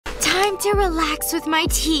Time to relax with my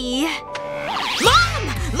tea. Mom!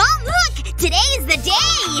 Mom, look! Today is the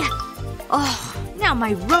day! Oh, now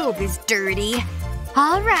my robe is dirty.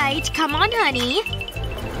 Alright, come on, honey.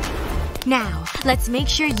 Now, let's make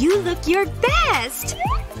sure you look your best.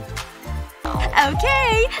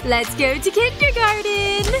 Okay, let's go to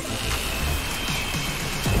kindergarten.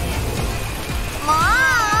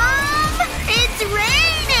 Mom! It's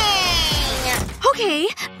raining! Okay,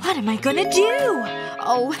 what am I gonna do?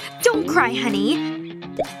 Oh, don't cry, honey.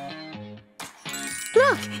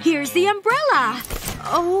 Look, here's the umbrella.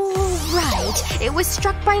 Oh, right. It was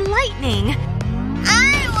struck by lightning.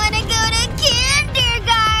 I wanna go to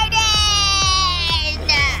kindergarten!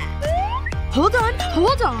 Hold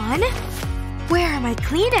on. Where are my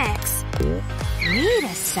Kleenex? Wait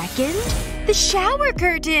a second. The shower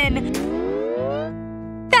curtain!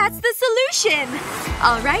 That's the solution!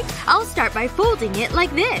 Alright, I'll start by folding it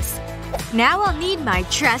like this. Now I'll need my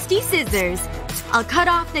trusty scissors. I'll cut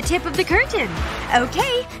off the tip of the curtain.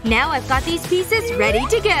 Okay, now I've got these pieces ready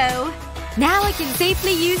to go. Now I can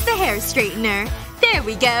safely use the hair straightener. There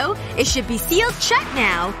we go. It should be sealed shut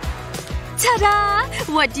now. Ta-da!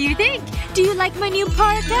 What do you think? Do you like my new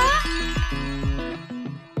parka?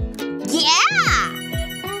 Yeah!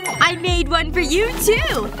 I made one for you,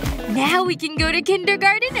 too! Now we can go to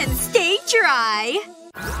kindergarten and stay dry!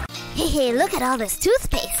 Hey, look at all this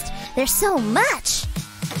toothpaste. There's so much.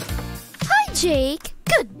 Hi, Jake.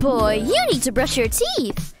 Good boy. You need to brush your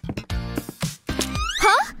teeth.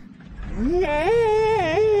 Huh?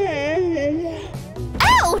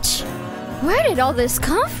 Ouch! Where did all this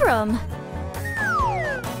come from?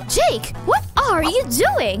 Jake, what are you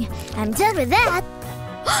doing? I'm done with that.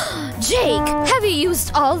 Jake, have you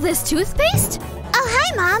used all this toothpaste? Oh,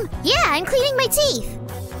 hi, Mom. Yeah, I'm cleaning my teeth.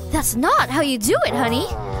 That's not how you do it, honey.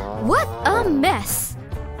 What a mess.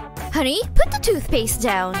 Honey, put the toothpaste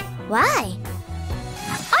down. Why?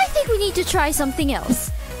 I think we need to try something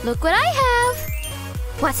else. Look what I have.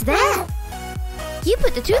 What's that? You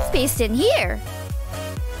put the toothpaste in here.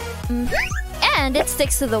 And it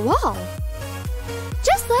sticks to the wall.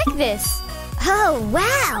 Just like this. Oh,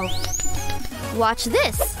 wow. Watch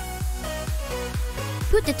this.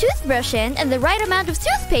 Put the toothbrush in and the right amount of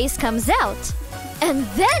toothpaste comes out. And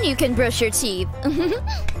then you can brush your teeth.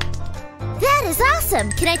 That is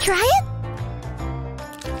awesome! Can I try it?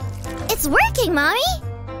 It's working, Mommy!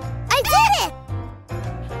 I did it!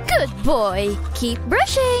 Good boy. Keep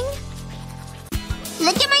brushing.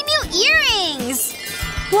 Look at my new earrings!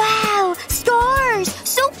 Wow! Stars!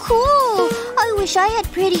 So cool! I wish I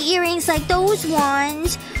had pretty earrings like those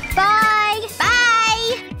ones. Bye!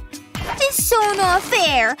 Bye! This is so not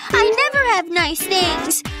fair. I never have nice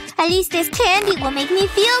things. At least this candy will make me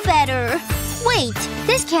feel better. Wait,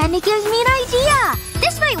 this candy gives me an idea!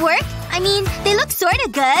 This might work! I mean, they look sorta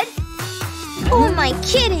good. Who am I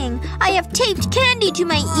kidding? I have taped candy to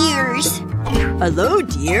my ears. Hello,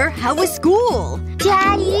 dear. How was school?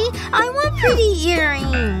 Daddy, I want pretty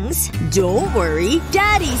earrings. Don't worry.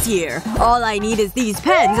 Daddy's here. All I need is these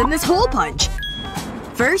pens and this hole punch.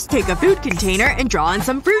 First, take a food container and draw on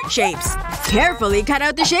some fruit shapes. Carefully cut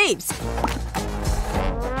out the shapes.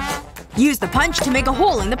 Use the punch to make a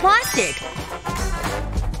hole in the plastic.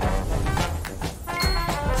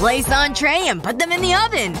 Place on tray and put them in the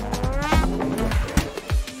oven.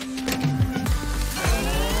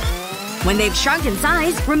 When they've shrunk in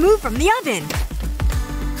size, remove from the oven.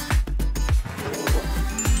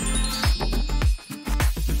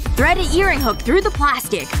 Thread an earring hook through the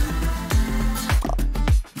plastic.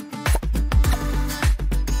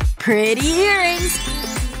 Pretty earrings!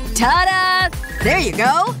 Ta-da! There you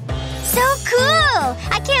go! So cool!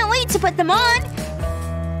 I can't wait to put them on!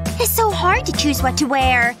 It's so hard to choose what to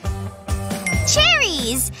wear.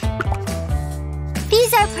 Cherries!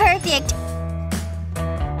 These are perfect.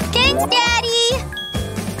 Thanks, Daddy!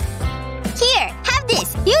 Here, have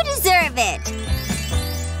this. You deserve it.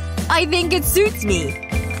 I think it suits me.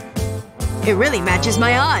 It really matches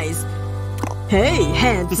my eyes. Hey,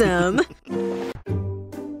 handsome.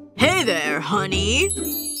 Hey there, honey.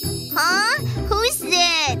 Huh? Who's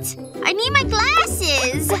it? I need my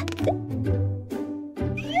glasses!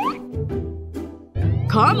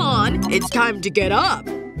 Come on. It's time to get up.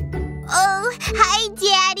 Oh, hi,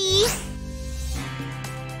 Daddy.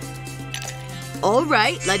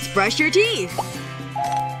 Alright, let's brush your teeth.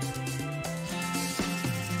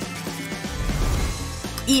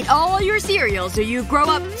 Eat all your cereal so you grow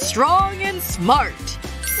up strong and smart.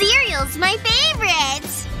 Cereal's my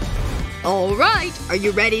favorite! Alright, are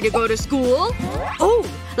you ready to go to school? Oh,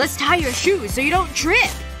 let's tie your shoes so you don't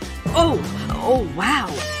trip. Oh wow.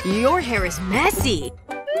 Your hair is messy.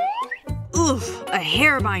 Oof, a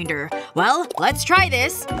hair binder. Well, let's try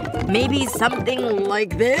this. Maybe something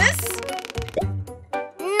like this?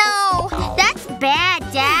 No, that's bad,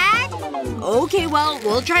 Dad. Okay, well,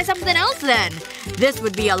 we'll try something else then. This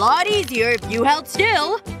would be a lot easier if you held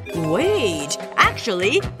still. Wait.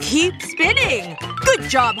 Actually, keep spinning. Good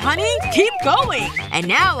job, honey. Keep going. And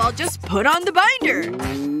now I'll just put on the binder.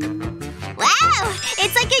 Wow!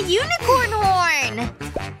 It's like a unicorn horn!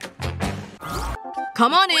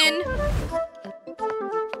 Come on in.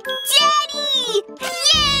 Daddy!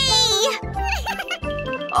 Yay!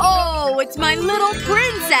 Oh, it's my little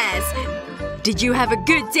princess! Did you have a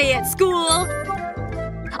good day at school?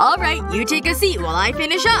 Alright, you take a seat while I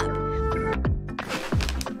finish up.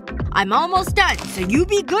 I'm almost done, so you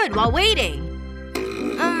be good while waiting.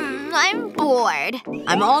 I'm bored.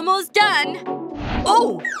 I'm almost done.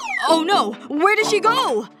 Oh! Oh no! Where did she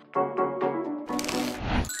go?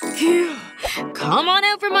 Phew. Come on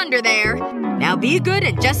out from under there. Now be good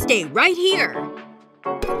and just stay right here.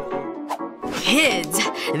 Kids,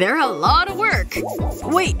 they're a lot of work.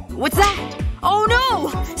 Wait, what's that? Oh no!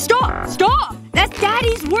 Stop! Stop! That's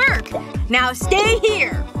Daddy's work! Now stay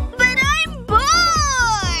here. But I'm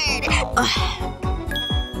bored!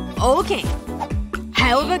 Okay.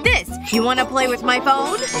 How about this? You wanna play with my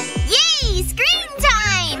phone? Yay! Screen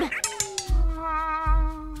time!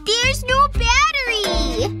 There's no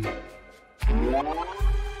battery!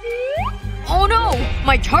 Oh no!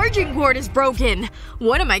 My charging cord is broken!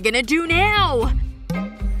 What am I gonna do now?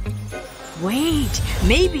 Wait.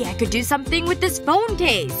 Maybe I could do something with this phone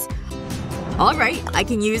case. Alright, I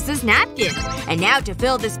can use this napkin. And now to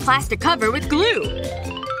fill this plastic cover with glue.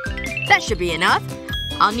 That should be enough.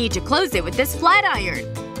 I'll need to close it with this flat iron.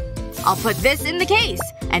 I'll put this in the case.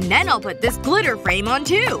 And then I'll put this glitter frame on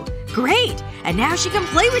too. Great! And now she can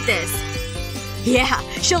play with this. Yeah,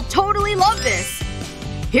 she'll totally love this.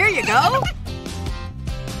 Here you go.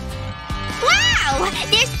 Wow!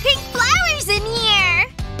 There's pink flowers in here!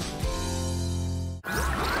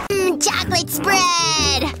 Chocolate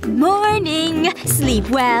spread! Morning! Sleep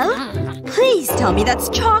well? Please tell me that's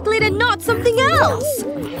chocolate and not something else!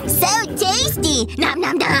 So tasty! Nom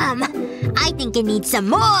nom nom! I think it needs some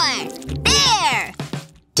more! There!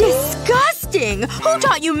 Disgusting! Who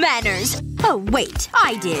taught you manners? Oh, wait.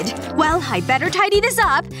 I did. Well, I better tidy this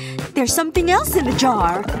up. There's something else in the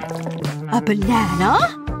jar. A banana?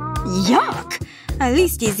 Yuck! At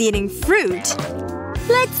least he's eating fruit.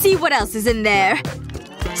 Let's see what else is in there.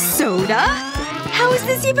 Soda? How is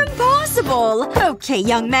this even possible? Okay,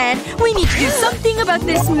 young man. We need to do something about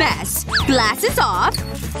this mess. Glasses off.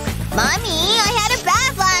 Mommy, I had a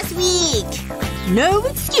bath last week! No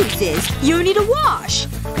excuses. You need a wash.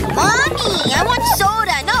 Mommy! I want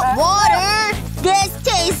soda, not water! This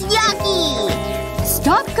tastes yucky!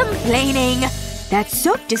 Stop complaining. That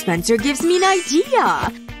soap dispenser gives me an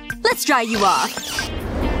idea. Let's dry you off.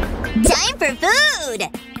 Time for food!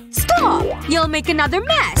 Stop! You'll make another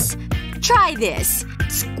mess. Try this.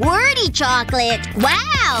 Squirty chocolate!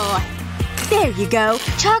 Wow! There you go.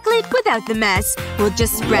 Chocolate without the mess. We'll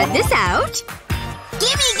just spread this out.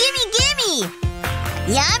 Gimme, gimme, gimme!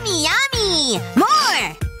 Yummy, yummy!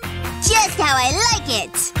 More! Just how I like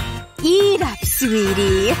it! Eat up,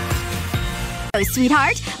 sweetie. Oh,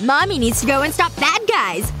 sweetheart. Mommy needs to go and stop bad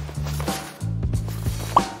guys.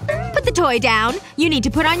 Put the toy down. You need to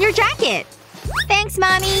put on your jacket. Thanks,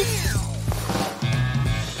 Mommy.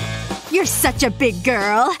 You're such a big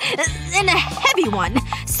girl. And a heavy one.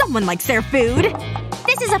 Someone likes their food.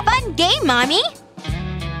 This is a fun game, Mommy.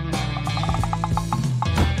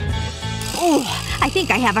 Ooh, I think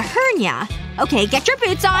I have a hernia. Okay, get your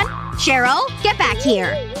boots on. Cheryl, get back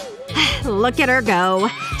here. Look at her go.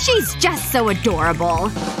 She's just so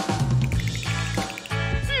adorable.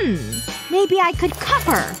 Maybe I could cuff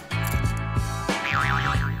her.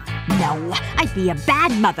 No, I'd be a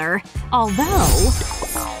bad mother. Although…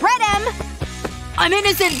 Spread him! I'm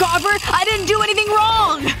innocent, Gopher! I didn't do anything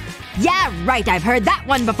wrong! Yeah, right, I've heard that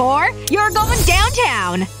one before. You're going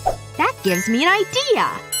downtown. That gives me an idea.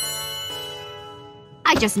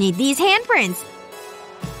 I just need these handprints.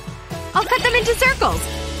 I'll cut them into circles.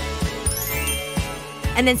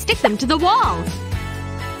 And then stick them to the wall.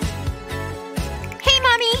 Hey,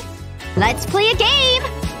 Mommy! Let's play a game!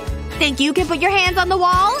 Think you can put your hands on the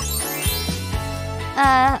wall?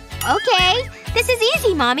 Okay. This is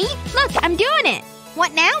easy, Mommy. Look, I'm doing it.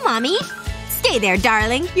 What now, Mommy? Stay there,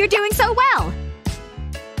 darling. You're doing so well.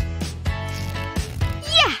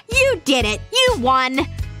 Yeah, you did it. You won.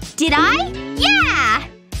 Did I? Yeah!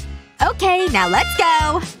 Okay, now let's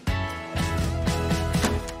go.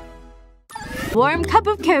 Warm cup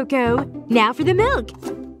of cocoa. Now for the milk.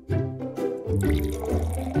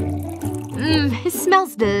 It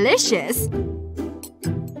smells delicious.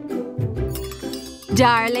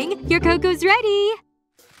 Darling, your cocoa's ready.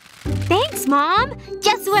 Thanks, Mom.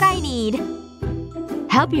 Just what I need.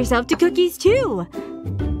 Help yourself to cookies, too.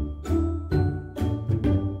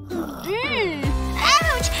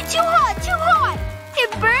 Ouch! Too hot! Too hot!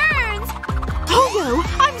 It burns! Oh no!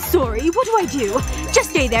 I'm sorry. What do I do? Just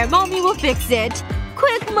stay there. Mommy will fix it.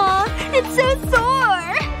 Quick, Mom! It's so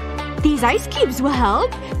sore! These ice cubes will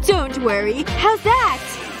help. Don't worry. How's that?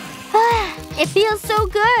 It feels so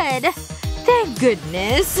good. Thank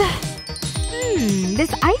goodness.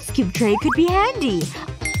 This ice cube tray could be handy.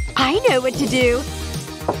 I know what to do.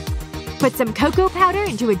 Put some cocoa powder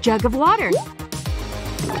into a jug of water.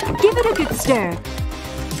 Give it a good stir.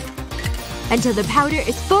 Until the powder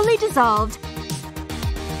is fully dissolved.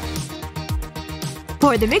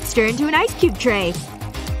 Pour the mixture into an ice cube tray.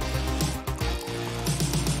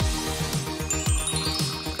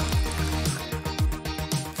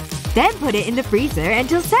 Then put it in the freezer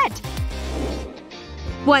until set.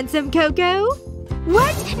 Want some cocoa?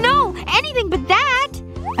 What? No! Anything but that!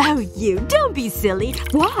 Oh, you. Don't be silly.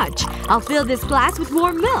 Watch. I'll fill this glass with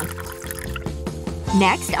warm milk.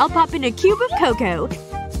 Next, I'll pop in a cube of cocoa.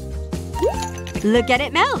 Look at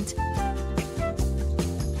it melt.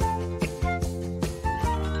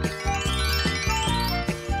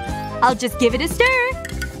 I'll just give it a stir.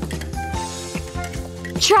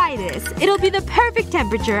 Try this. It'll be the perfect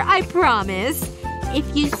temperature, I promise.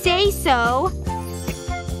 If you say so.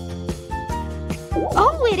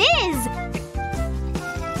 Oh, it is!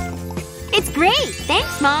 It's great!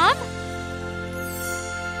 Thanks, Mom!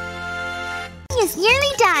 It's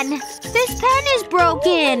nearly done. This pen is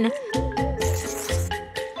broken.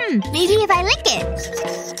 Maybe if I lick it.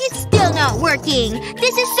 It's still not working.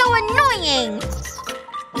 This is so annoying.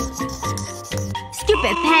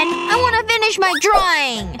 Stupid pen. I want to finish my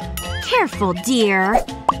drawing. Careful, dear.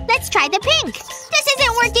 Let's try the pink. This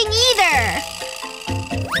isn't working either.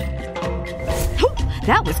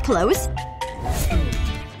 That was close.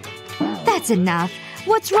 That's enough.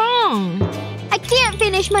 What's wrong? I can't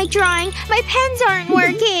finish my drawing. My pens aren't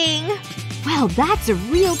working. Well, that's a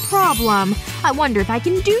real problem. I wonder if I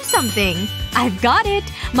can do something. I've got it.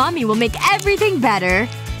 Mommy will make everything better.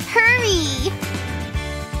 Hurry!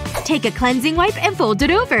 Take a cleansing wipe and fold it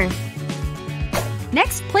over.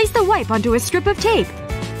 Next, place the wipe onto a strip of tape.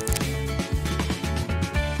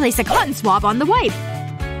 Place a cotton swab on the wipe.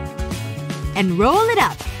 And roll it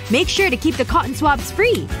up. Make sure to keep the cotton swabs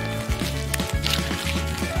free.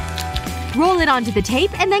 Roll it onto the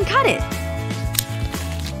tape and then cut it.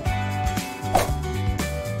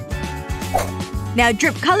 Now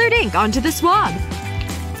drip colored ink onto the swab.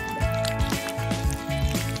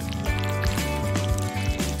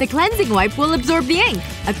 The cleansing wipe will absorb the ink.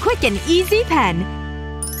 A quick and easy pen.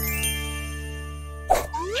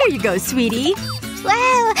 Here you go, sweetie.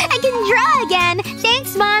 Wow! I can draw again!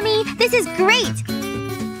 Thanks, Mommy! This is great!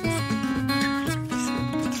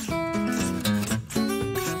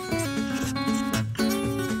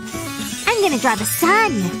 I'm gonna draw the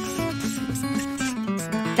sun.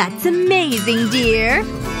 That's amazing, dear.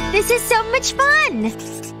 This is so much fun!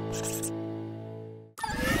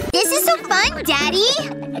 This is so fun, Daddy!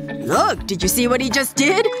 Look, did you see what he just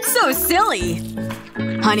did? So silly.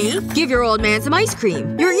 Honey, give your old man some ice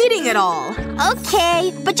cream. You're eating it all.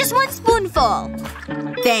 Okay, but just one spoonful.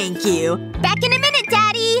 Thank you. Back in a minute,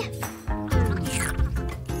 Daddy!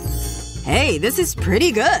 Hey, this is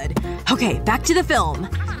pretty good. Okay, back to the film.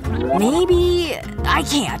 Maybe… I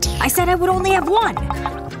can't. I said I would only have one.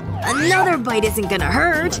 Another bite isn't gonna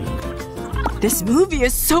hurt. This movie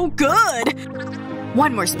is so good!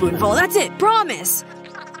 One more spoonful, that's it, promise!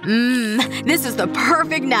 This is the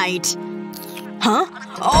perfect night. Huh?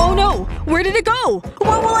 Oh no! Where did it go?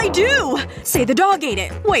 What will I do? Say the dog ate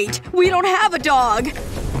it. Wait, we don't have a dog.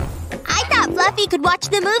 I thought Fluffy could watch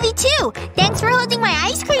the movie too. Thanks for holding my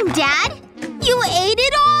ice cream, Dad. You ate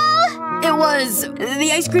it all? It was…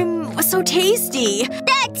 the ice cream was so tasty.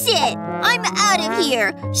 That's it! I'm out of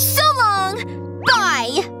here. So long!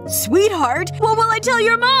 Bye! Sweetheart, what will I tell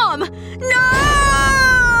your mom? No!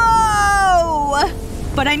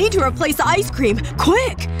 But I need to replace the ice cream.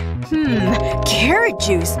 Quick! Carrot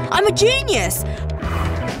juice. I'm a genius!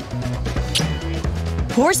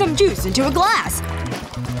 Pour some juice into a glass.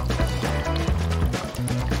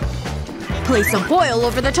 Place some foil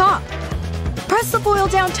over the top. Press the foil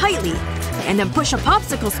down tightly. And then push a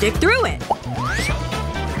popsicle stick through it.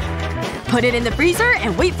 Put it in the freezer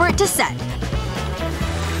and wait for it to set.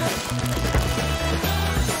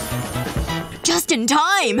 Just in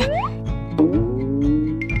time!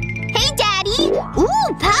 Hey, Daddy!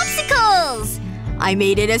 Ooh, popsicles! I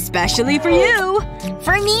made it especially for you.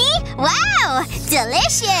 For me? Wow!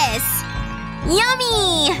 Delicious!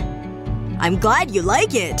 Yummy! I'm glad you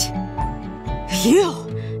like it. Phew.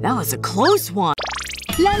 That was a close one.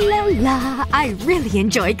 La la la. I really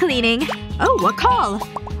enjoy cleaning. Oh, a call.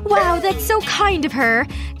 Wow, that's so kind of her.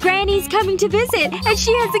 Granny's coming to visit, and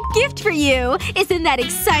she has a gift for you. Isn't that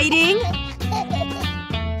exciting?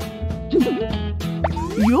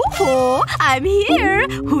 Yoo-hoo! I'm here!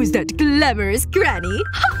 Who's that glamorous granny?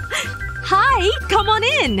 Hi! Come on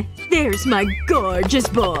in! There's my gorgeous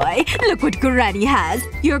boy. Look what Granny has.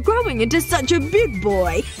 You're growing into such a big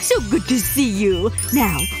boy. So good to see you.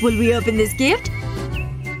 Now, will we open this gift?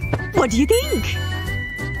 What do you think?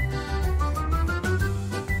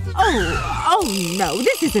 Oh no,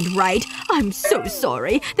 this isn't right. I'm so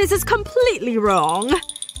sorry. This is completely wrong.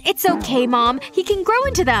 It's okay, Mom. He can grow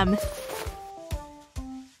into them.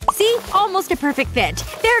 See? Almost a perfect fit.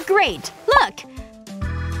 They're great. Look!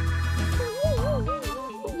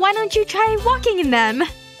 Why don't you try walking in them?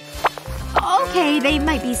 Okay, they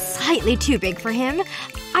might be slightly too big for him.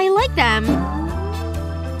 I like them.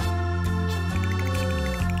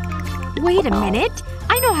 Wait a minute.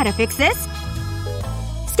 I know how to fix this.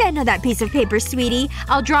 Stand on that piece of paper, sweetie.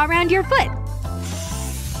 I'll draw around your foot.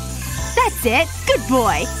 That's it. Good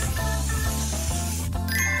boy.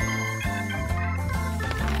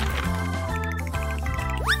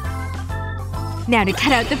 Now to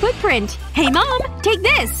cut out the footprint. Hey, Mom! Take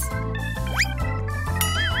this!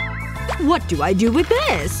 What do I do with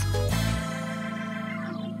this?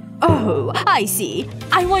 Oh, I see.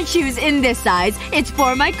 I want shoes in this size. It's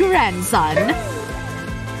for my grandson.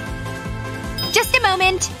 Just a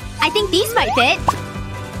moment. I think these might fit.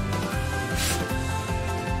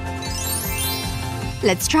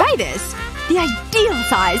 Let's try this. The ideal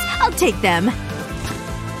size. I'll take them.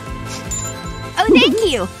 Oh,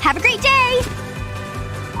 thank you. Have a great day!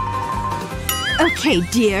 Okay,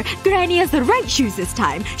 dear. Granny has the right shoes this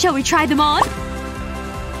time. Shall we try them on?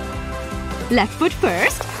 Left foot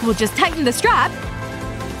first. We'll just tighten the strap.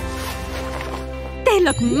 They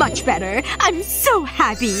look much better. I'm so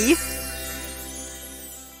happy.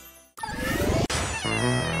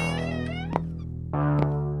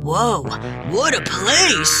 Whoa, what a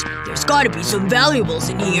place! There's gotta be some valuables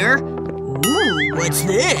in here. Ooh, what's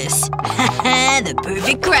this? Haha, the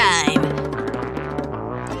perfect crime.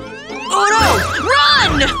 Oh no!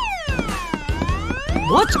 Run!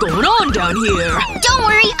 What's going on down here? Don't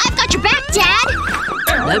worry, I've got your back, Dad!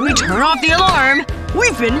 Let me turn off the alarm!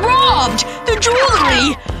 We've been robbed! The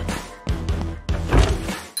jewelry!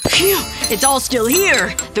 Phew, it's all still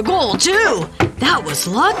here. The gold, too. That was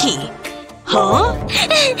lucky. Huh?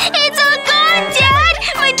 It's all gone, Dad!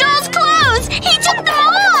 My doll's clothes! He took them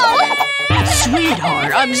all!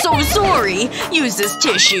 Sweetheart, I'm so sorry. Use this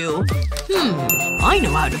tissue. I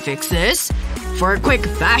know how to fix this. For a quick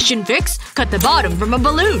fashion fix, cut the bottom from a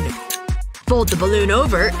balloon. Fold the balloon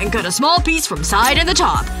over and cut a small piece from side and the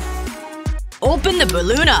top. Open the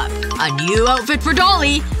balloon up. A new outfit for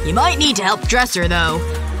Dolly. You might need to help dress her, though.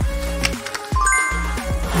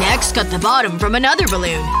 Next, cut the bottom from another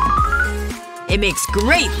balloon. It makes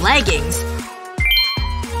great leggings.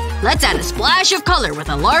 Let's add a splash of color with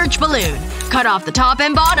a large balloon. Cut off the top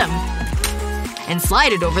and bottom. And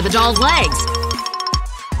slide it over the doll's legs.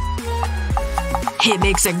 It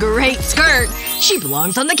makes a great skirt. She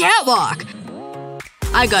belongs on the catwalk.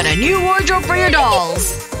 I got a new wardrobe for your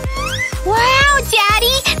dolls. Wow,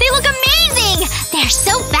 Daddy! They look amazing! They're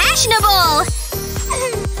so fashionable!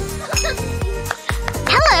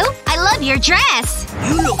 Hello! I love your dress!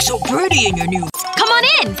 You look so pretty in your new… Come on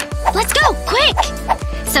in! Let's go, quick!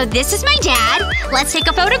 So this is my dad. Let's take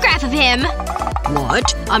a photograph of him.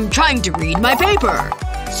 What? I'm trying to read my paper.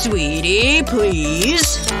 Sweetie,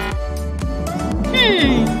 please.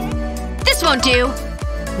 This won't do.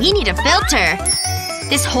 We need a filter.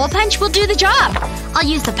 This hole punch will do the job. I'll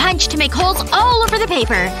use the punch to make holes all over the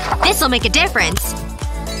paper. This'll make a difference.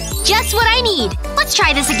 Just what I need. Let's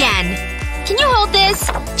try this again. Can you hold this?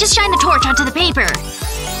 Just shine the torch onto the paper.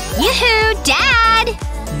 Yoo-hoo, Dad!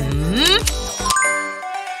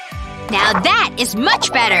 Now that is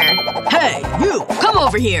much better. Hey, you! Come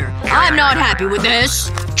over here! I'm not happy with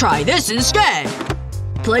this. Try this instead.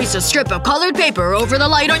 Place a strip of colored paper over the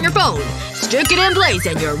light on your phone. Stick it in place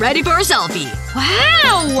and you're ready for a selfie.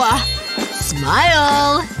 Wow!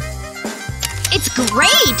 Smile! It's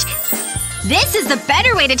great! This is the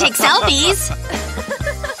better way to take selfies.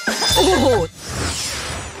 Oh.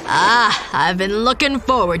 I've been looking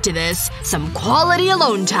forward to this. Some quality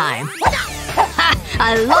alone time. Ha!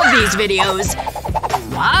 I love these videos.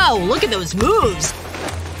 Wow, look at those moves.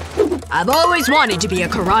 I've always wanted to be a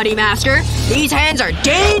karate master. These hands are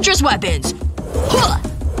dangerous weapons. Huh!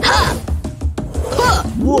 Huh! Huh!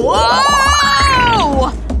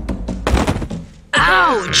 Whoa!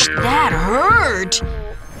 Ouch! That hurt!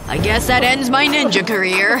 I guess that ends my ninja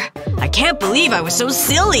career. I can't believe I was so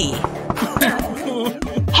silly.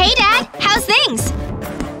 Hey, Dad! How's things?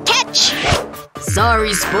 Catch!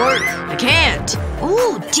 Sorry, sport. I can't.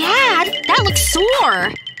 Ooh, Dad! That looks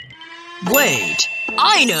sore! Wait.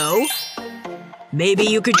 I know! Maybe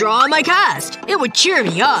you could draw on my cast. It would cheer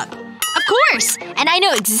me up. Of course! And I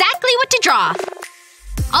know exactly what to draw.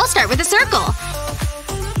 I'll start with a circle.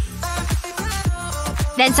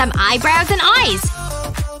 Then some eyebrows and eyes.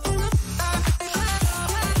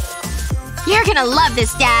 You're gonna love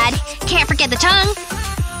this, Dad. Can't forget the tongue.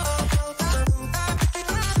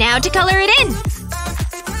 Now to color it in.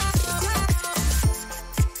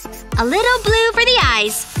 A little blue for the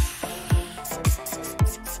eyes.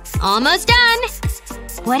 Almost done.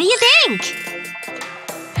 What do you think?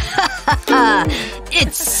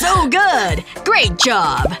 It's so good! Great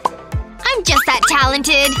job! I'm just that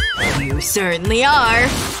talented. You certainly are.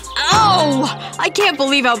 Ow! I can't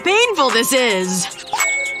believe how painful this is.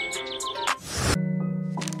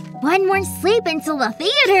 One more sleep until the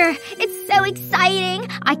theater. It's so exciting.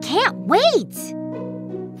 I can't wait.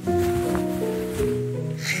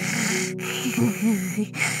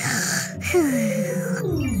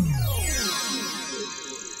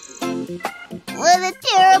 What a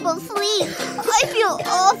terrible sleep. I feel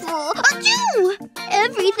awful. Achoo!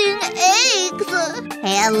 Everything aches.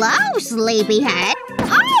 Hello, sleepyhead.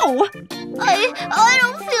 Oh! I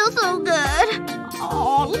don't feel so good.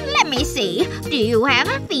 Oh, let me see. Do you have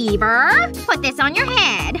a fever? Put this on your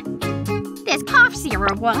head. This cough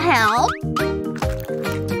syrup will help.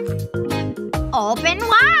 Open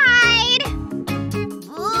wide.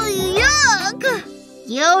 Oh, yuck!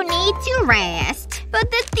 You need to rest. But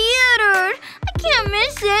the theater! I can't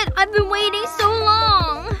miss it. I've been waiting so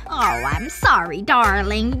long. Oh, I'm sorry,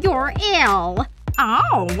 darling. You're ill.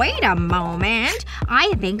 Oh, wait a moment.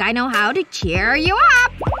 I think I know how to cheer you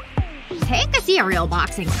up. Take a cereal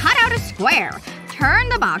box and cut out a square. Turn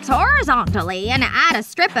the box horizontally and add a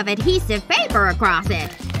strip of adhesive paper across it.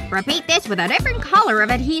 Repeat this with a different color of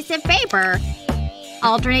adhesive paper.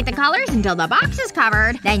 Alternate the colors until the box is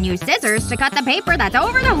covered. Then use scissors to cut the paper that's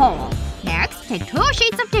over the hole. Next, take 2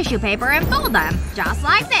 sheets of tissue paper and fold them, just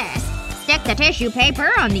like this. Stick the tissue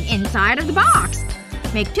paper on the inside of the box.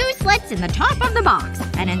 Make 2 slits in the top of the box,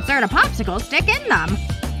 and insert a popsicle stick in them.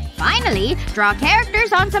 Finally, draw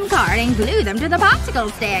characters on some card and glue them to the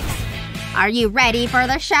popsicle sticks. Are you ready for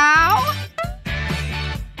the show?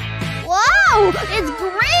 Whoa! It's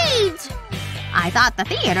great! I thought the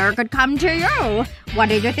theater could come to you. What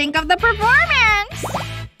did you think of the performance?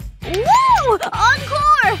 Woo!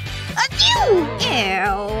 Encore! Achoo!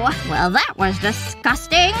 Ew. Well, that was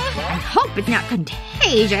disgusting. I hope it's not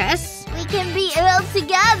contagious. We can be ill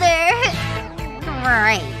together.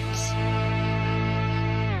 Great.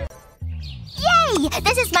 Yay!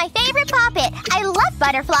 This is my favorite puppet. I love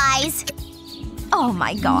butterflies. Oh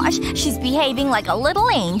my gosh. She's behaving like a little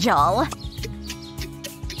angel.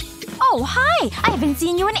 Oh, hi! I haven't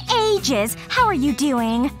seen you in ages. How are you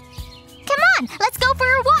doing? Come on, let's go for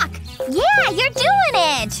a walk. Yeah, you're doing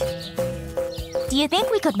it! Do you think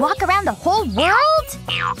we could walk around the whole world?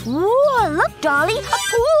 Ooh, look, Dolly, a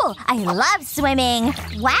pool! I love swimming.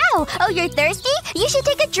 Wow! Oh, you're thirsty? You should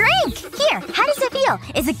take a drink. Here, how does it feel?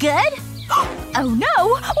 Is it good? Oh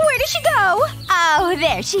no! Where did she go? Oh,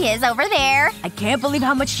 there she is over there. I can't believe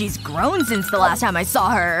how much she's grown since the last time I saw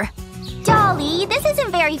her. Dolly, this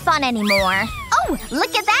isn't very fun anymore. Oh,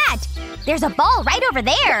 look at that! There's a ball right over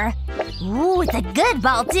there. Ooh, it's a good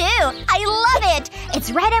ball, too. I love it!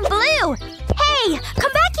 It's red and blue. Hey!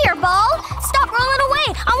 Come back here, ball! Stop rolling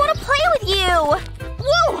away! I want to play with you!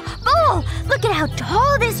 Whoa! Ball! Look at how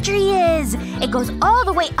tall this tree is! It goes all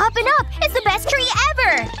the way up and up! It's the best tree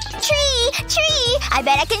ever! Tree! Tree! I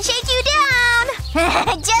bet I can shake you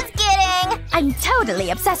down! Just kidding! I'm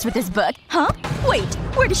totally obsessed with this book. Huh? Wait,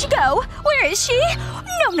 where did she go? Where is she?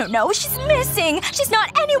 No, she's missing! She's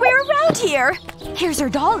not anywhere around here! Here's her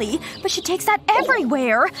dolly, but she takes that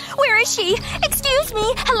everywhere. Where is she? Excuse me?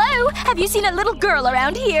 Hello? Have you seen a little girl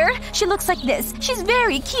around here? She looks like this. She's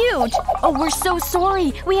very cute. Oh, we're so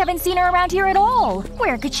sorry. We haven't seen her around here at all.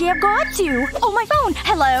 Where could she have gone to? Oh, my phone!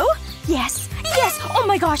 Hello? Yes. Yes! Oh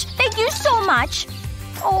my gosh, thank you so much!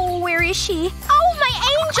 Oh, where is she? Oh,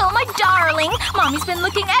 my angel! My darling! Mommy's been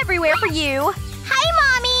looking everywhere for you.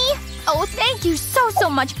 Hi, Mommy! Oh, thank you so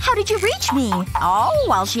much. How did you reach me? Oh,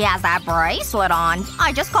 well, she has that bracelet on.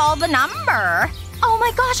 I just called the number. Oh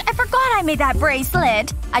my gosh, I forgot I made that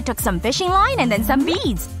bracelet! I took some fishing line and then some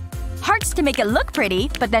beads. Hearts to make it look pretty,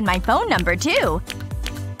 but then my phone number too.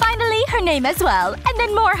 Finally, her name as well. And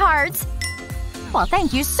then more hearts. Well,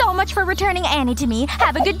 thank you so much for returning Annie to me.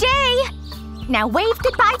 Have a good day! Now wave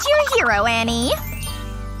goodbye to your hero, Annie.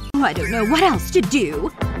 I don't know what else to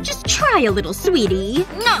do. Just try a little, sweetie.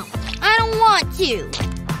 No, I don't want to.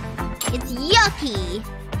 It's yucky.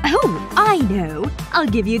 Oh, I know. I'll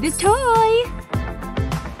give you this toy.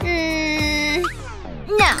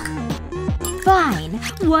 No. Fine.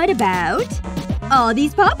 What about all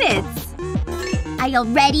these puppets? I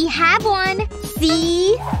already have one.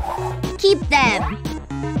 See? Keep them.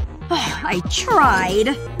 I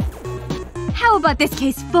tried. How about this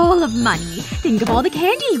case full of money? Think of all the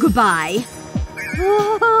candy you could buy.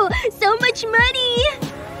 Oh, so much money!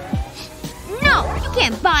 No! You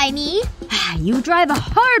can't buy me! You drive a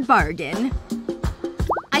hard bargain.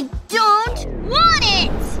 I don't want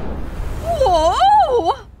it!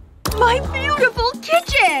 Whoa! My beautiful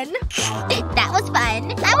kitchen! That was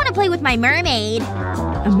fun. I want to play with my mermaid.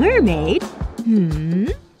 A mermaid?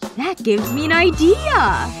 That gives me an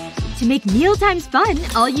idea! To make mealtimes fun,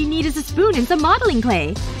 all you need is a spoon and some modeling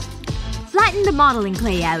clay. Flatten the modeling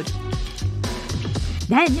clay out.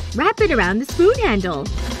 Then, wrap it around the spoon handle.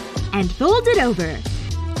 And fold it over.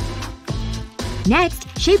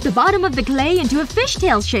 Next, shape the bottom of the clay into a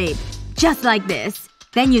fishtail shape. Just like this.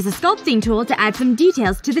 Then use a sculpting tool to add some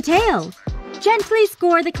details to the tail. Gently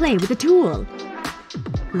score the clay with a tool.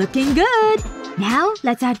 Looking good! Now,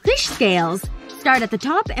 let's add fish scales. Start at the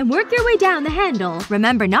top and work your way down the handle.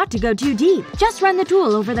 Remember not to go too deep. Just run the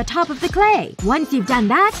tool over the top of the clay. Once you've done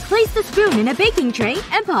that, place the spoon in a baking tray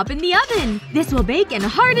and pop in the oven. This will bake and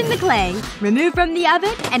harden the clay. Remove from the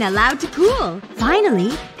oven and allow to cool.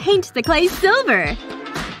 Finally, paint the clay silver.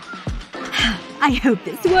 I hope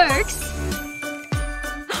this works.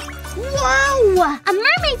 Wow! A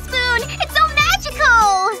mermaid spoon! It's so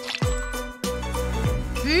magical!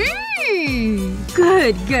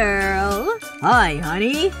 Good girl. Hi,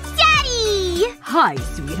 honey. Daddy! Hi,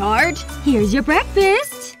 sweetheart. Here's your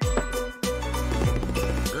breakfast.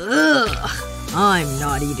 Ugh. I'm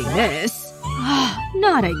not eating this.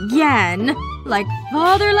 Not again. Like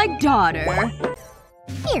father, like daughter.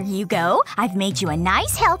 Here you go. I've made you a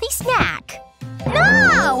nice healthy snack.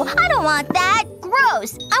 No! I don't want that!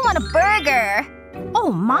 Gross! I want a burger!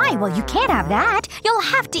 Oh my, well you can't have that. You'll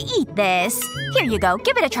have to eat this. Here you go.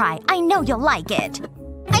 Give it a try. I know you'll like it.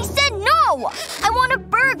 I said no! I want a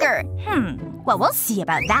burger! Well, we'll see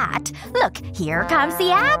about that. Look, here comes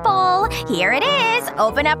the apple. Here it is.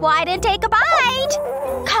 Open up wide and take a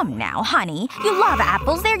bite. Come now, honey. You love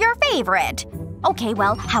apples. They're your favorite. Okay,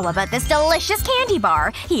 well, how about this delicious candy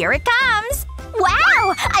bar? Here it comes.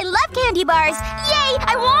 Wow! I love candy bars! Yay!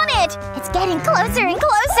 I want it! It's getting closer and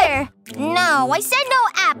closer! No, I said no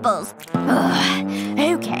apples. Ugh.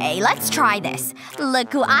 Okay, let's try this.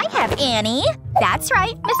 Look who I have, Annie. That's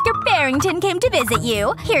right. Mr. Barrington came to visit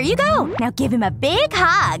you. Here you go. Now give him a big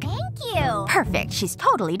hug. Thank you. Perfect. She's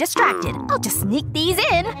totally distracted. I'll just sneak these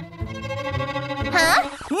in. Huh?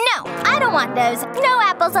 No, I don't want those. No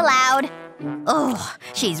apples allowed. Ugh.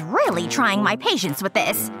 She's really trying my patience with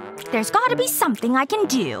this. There's gotta be something I can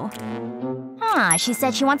do. She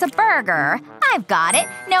said she wants a burger. I've got it.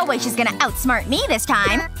 No way she's gonna outsmart me this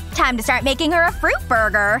time. Time to start making her a fruit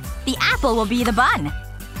burger. The apple will be the bun.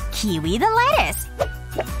 Kiwi the lettuce.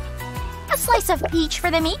 A slice of peach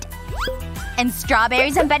for the meat. And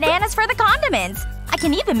strawberries and bananas for the condiments. I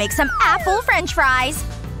can even make some apple french fries.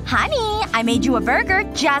 Honey, I made you a burger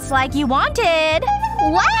just like you wanted.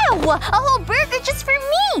 Wow! A whole burger just for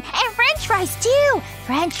me! And french fries, too!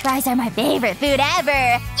 French fries are my favorite food ever!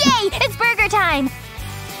 Yay! It's burger time!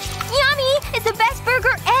 Yummy! It's the best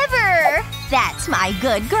burger ever! That's my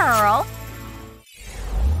good girl.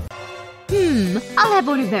 I'll have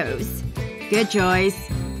one of those. Good choice.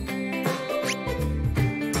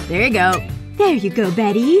 There you go. There you go,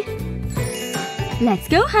 Betty. Let's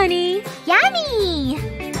go, honey. Yummy!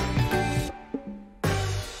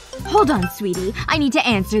 Hold on, sweetie. I need to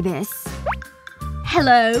answer this.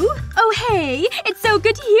 Hello? Oh, hey! It's so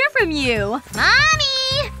good to hear from you!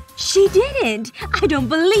 Mommy! She didn't! I don't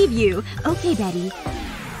believe you. Okay, Betty.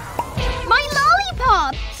 My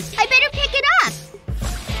lollipop! I better pick it up!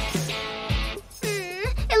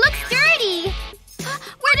 It looks dirty!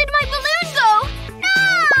 Where did my balloon go?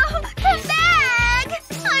 No! Come back!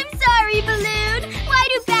 I'm sorry, balloon! Why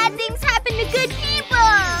do bad things happen to good people?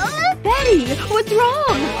 Betty! What's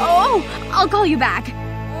wrong? Oh! I'll call you back.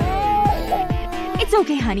 It's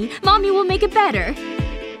okay, honey. Mommy will make it better.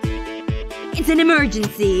 It's an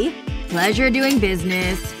emergency. Pleasure doing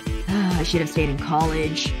business. I should have stayed in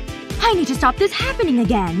college. I need to stop this happening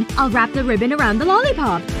again. I'll wrap the ribbon around the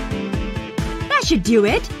lollipop. That should do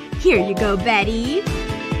it. Here you go, Betty.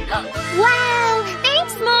 Wow!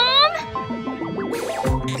 Thanks, Mom!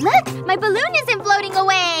 Look! My balloon isn't floating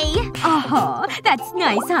away! Oh, that's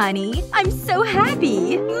nice, honey. I'm so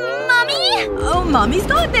happy. Mommy? Oh, Mommy's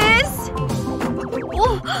got this.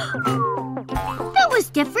 Oh. That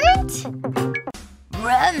was different.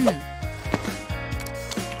 Brum.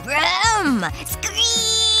 Brum!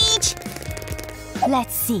 Screech!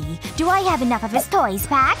 Let's see. Do I have enough of his toys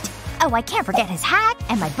packed? Oh, I can't forget his hat,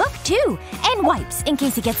 and my book, too. And wipes, in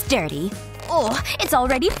case he gets dirty. Oh, it's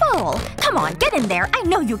already full. Come on, get in there. I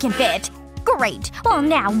know you can fit. Great. Well,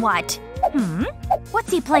 now what?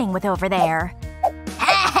 What's he playing with over there?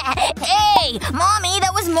 Hey! Mommy,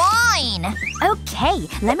 that was mine! Okay,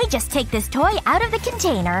 let me just take this toy out of the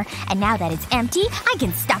container. And now that it's empty, I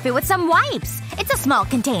can stuff it with some wipes. It's a small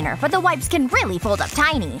container, but the wipes can really fold up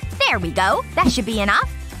tiny. There we go. That should be enough.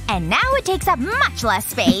 And now it takes up much less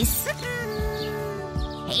space.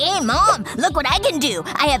 Hey, Mom! Look what I can do!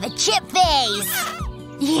 I have a chip face!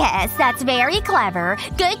 Yes, that's very clever.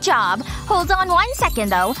 Good job. Hold on 1 second,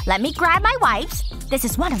 though. Let me grab my wipes. This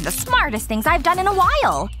is one of the smartest things I've done in a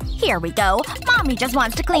while. Here we go. Mommy just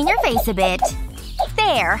wants to clean your face a bit.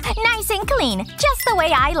 There. Nice and clean. Just the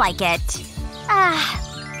way I like it.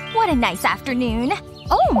 Ah. What a nice afternoon.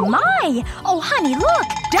 Oh my! Oh, honey, look!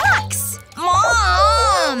 Ducks!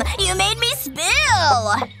 Mom! You made me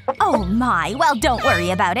spill! Oh my. Well, don't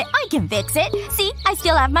worry about it. I can fix it. See? I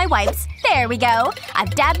still have my wipes. There we go.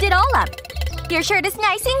 I've dabbed it all up. Your shirt is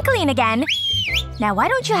nice and clean again. Now why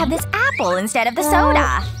don't you have this apple instead of the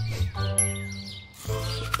soda?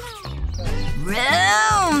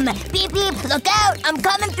 Vroom! Beep beep! Look out! I'm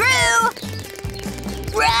coming through!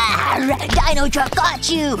 Rawr! Dino truck got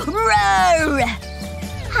you! Roar!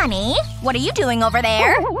 Honey? What are you doing over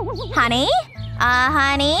there? Honey?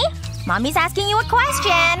 Honey? Mommy's asking you a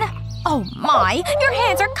question. Oh my, your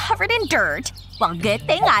hands are covered in dirt. Well, good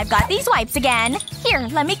thing I've got these wipes again. Here,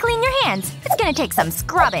 let me clean your hands. It's gonna take some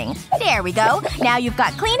scrubbing. There we go. Now you've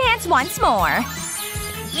got clean hands once more.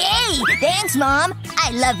 Yay! Thanks, Mom.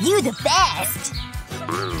 I love you the best.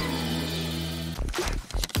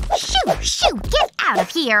 Shoo! Shoo! Get out of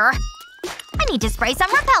here! I need to spray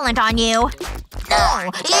some repellent on you. No!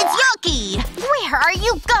 It's yucky! Where are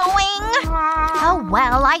you going? Oh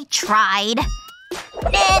well, I tried.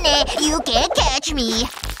 Nene, you can't catch me.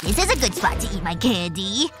 This is a good spot to eat my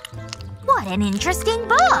candy. What an interesting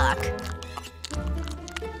book.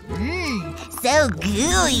 So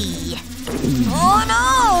gooey. Oh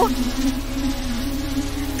no!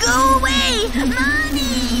 Go away!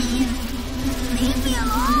 Mommy! Leave me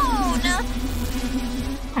alone!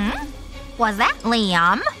 Was that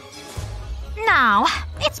Liam? No.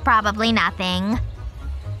 It's probably nothing.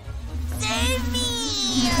 Save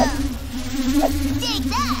me! Take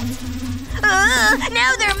that!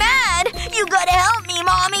 Now they're mad! You gotta help me,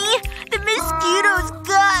 Mommy! The mosquitoes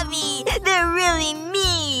got me! They're really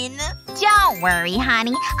mean! Don't worry,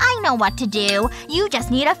 honey. I know what to do. You just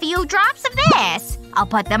need a few drops of this. I'll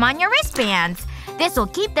put them on your wristbands. This'll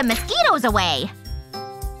keep the mosquitoes away.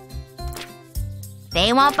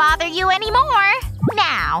 They won't bother you anymore.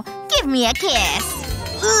 Now, give me a kiss.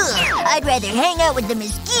 Ugh, I'd rather hang out with the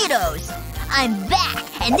mosquitoes. I'm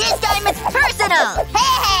back, and this time it's personal!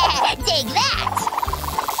 Hey, take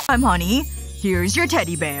that! Honey. Here's your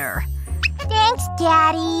teddy bear. Thanks,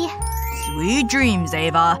 Daddy. Sweet dreams,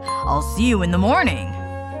 Ava. I'll see you in the morning.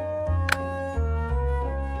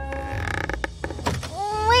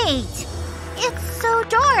 Wait. It's so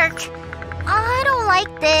dark. I don't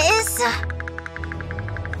like this.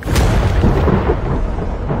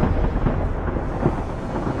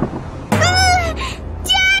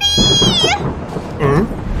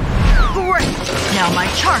 Great! Now my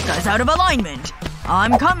charka's out of alignment.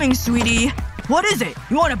 I'm coming, sweetie. What is it?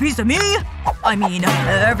 You want a piece of me? I mean,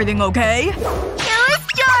 everything okay? It was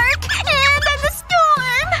dark, and then the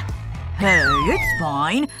storm! Hey, it's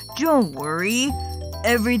fine. Don't worry.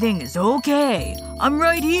 Everything is okay. I'm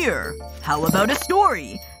right here. How about a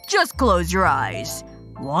story? Just close your eyes.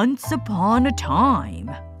 Once upon a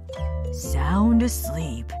time. Sound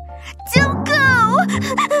asleep. Don't go!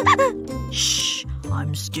 Shh.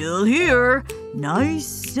 I'm still here.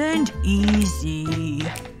 Nice and easy.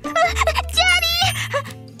 Daddy!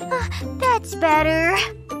 That's better.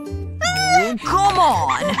 Oh, come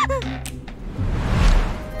on!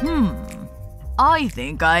 I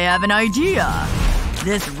think I have an idea.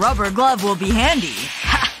 This rubber glove will be handy.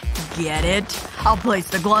 Ha! Get it? I'll place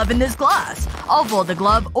the glove in this glass. I'll fold the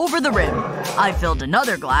glove over the rim. I filled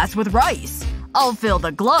another glass with rice. I'll fill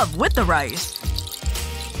the glove with the rice.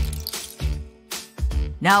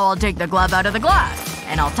 Now I'll take the glove out of the glass,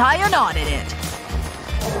 and I'll tie a knot in it.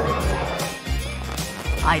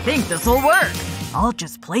 I think this'll work. I'll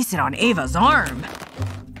just place it on Ava's arm.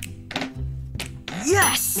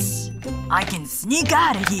 Yes! I can sneak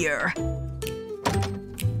out of here.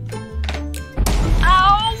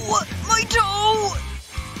 Ow! My toe!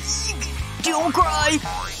 Don't cry.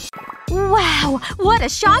 Wow, what a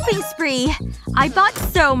shopping spree! I bought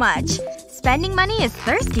so much. Spending money is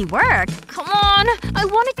thirsty work. Come on, I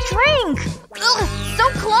want a drink! Ugh, so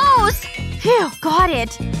close! Phew, got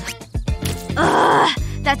it. Ugh,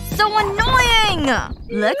 that's so annoying!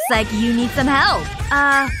 Looks like you need some help.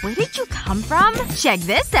 Where did you come from? Check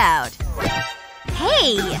this out.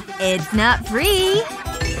 Hey, it's not free.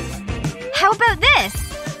 How about this?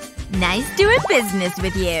 Nice doing business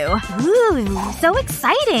with you. Ooh, so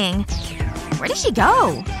exciting. Where did she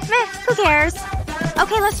go? Meh, who cares?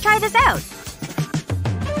 Okay, let's try this out.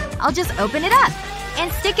 I'll just open it up.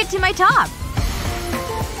 And stick it to my top.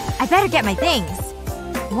 I better get my things.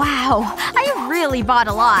 Wow, I really bought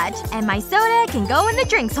a lot. And my soda can go in the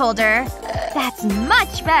drinks holder. That's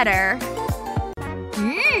much better.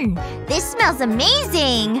 This smells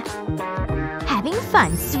amazing! Having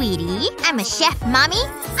fun, sweetie. I'm a chef, mommy.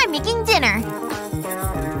 I'm making dinner.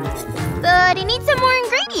 But I need some more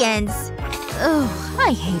ingredients. Ugh,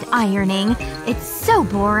 I hate ironing. It's so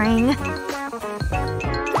boring.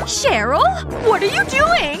 Cheryl? What are you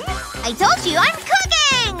doing? I told you, I'm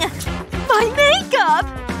cooking! My makeup!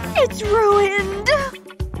 It's ruined!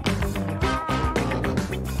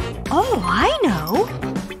 Oh, I know.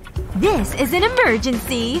 This is an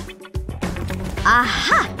emergency.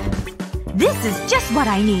 Aha! This is just what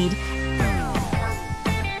I need.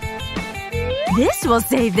 This will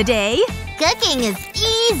save the day. Cooking is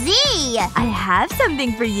easy! I have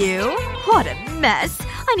something for you. What a mess.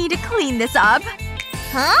 I need to clean this up.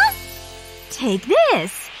 Huh? Take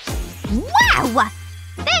this. Wow!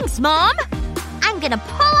 Thanks, Mom! I'm gonna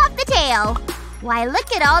pull off the tail. Why,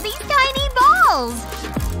 look at all these tiny balls!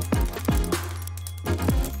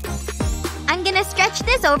 I'm gonna stretch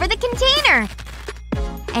this over the container.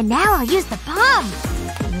 And now I'll use the pump.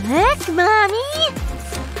 Look, Mommy!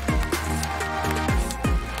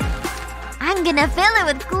 I'm gonna fill it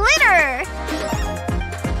with glitter!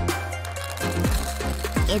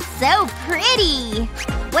 It's so pretty!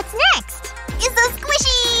 What's next? It's so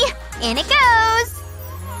squishy! In it goes!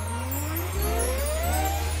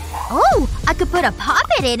 Oh! I could put a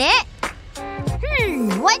poppet in it!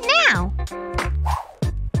 What now?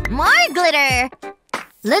 More glitter!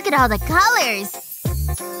 Look at all the colors!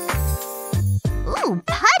 Ooh,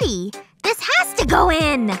 putty! This has to go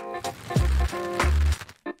in!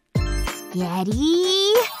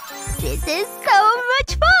 Steady… This is so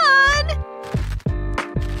much fun!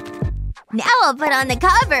 Now I'll put on the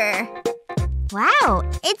cover. Wow,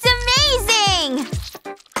 it's amazing!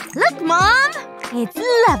 Look, Mom! It's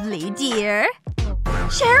lovely, dear.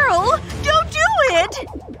 Cheryl! Don't do it!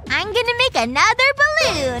 I'm gonna make another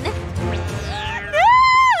balloon!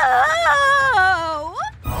 No!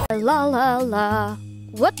 La la la.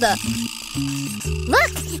 What the…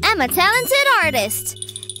 Look! I'm a talented artist!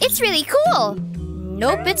 It's really cool!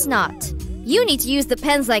 Nope, it's not. You need to use the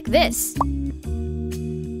pens like this.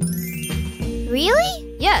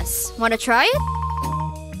 Really? Yes. Want to try it?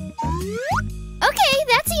 Okay,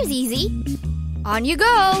 that seems easy. On you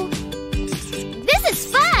go! This is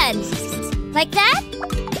fun! Like that?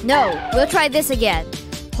 No, we'll try this again.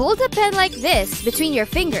 Hold the pen like this between your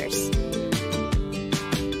fingers.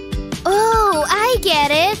 Oh, I get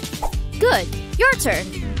it! Good. Your turn.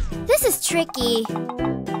 This is tricky.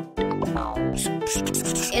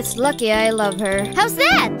 It's lucky I love her. How's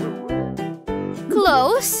that?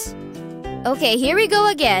 Close. Okay, here we go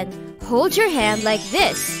again. Hold your hand like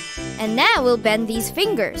this. And now we'll bend these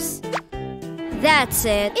fingers. That's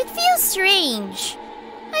it. It feels strange.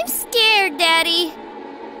 I'm scared, Daddy.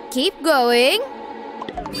 Keep going.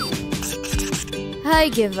 I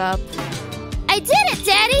give up. I did it,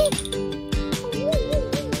 Daddy!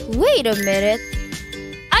 Wait a minute.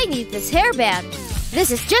 I need this hairband. This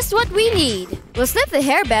is just what we need. We'll slip the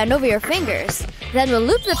hairband over your fingers. Then we'll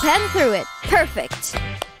loop the pen through it. Perfect.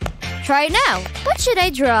 Try now. What should I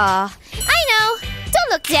draw? I know! Don't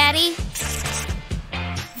look, Daddy!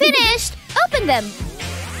 Finished! Open them!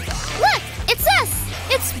 Look! It's us!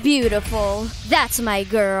 It's beautiful. That's my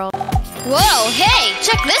girl. Whoa, hey!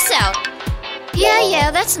 Check this out!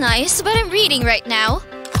 Yeah, that's nice, but I'm reading right now.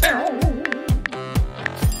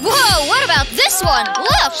 Whoa, what about this one?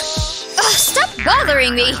 Look! Stop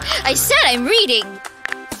bothering me! I said I'm reading!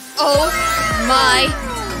 Oh my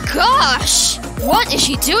gosh! What is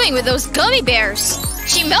she doing with those gummy bears?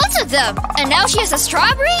 She melted them! And now she has a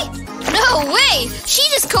strawberry? No way! She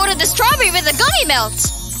just coated the strawberry with the gummy melt!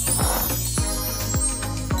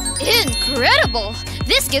 Incredible!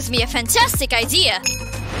 This gives me a fantastic idea.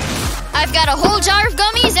 I've got a whole jar of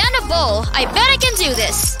gummies and a bowl. I bet I can do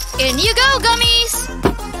this. In you go, gummies!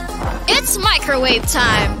 It's microwave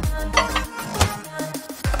time.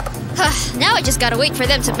 Now I just gotta wait for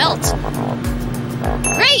them to melt.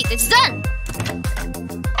 Great, it's done!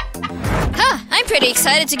 I'm pretty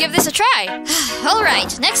excited to give this a try.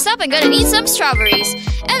 Alright, next up I'm gonna need some strawberries.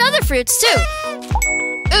 And other fruits too.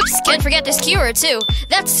 Oops, can't forget the skewer too.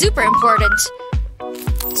 That's super important.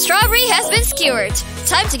 Strawberry has been skewered.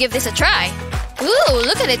 Time to give this a try. Ooh,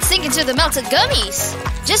 look at it sink into the melted gummies.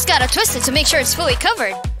 Just gotta twist it to make sure it's fully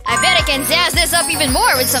covered. I bet I can zazz this up even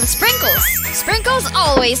more with some sprinkles. Sprinkles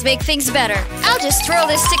always make things better. I'll just twirl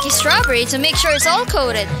this sticky strawberry to make sure it's all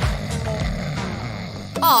coated.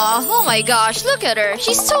 Aw, oh my gosh, look at her.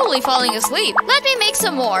 She's totally falling asleep. Let me make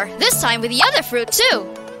some more. This time with the other fruit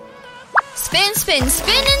too. Spin, spin,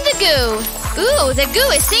 spin in the goo. Ooh, the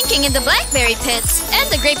goo is sinking in the blackberry pits. And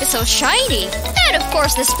the grape is so shiny. And of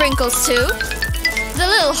course the sprinkles too. The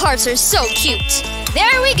little hearts are so cute.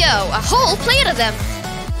 There we go, a whole plate of them.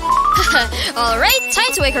 Alright,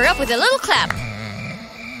 time to wake her up with a little clap.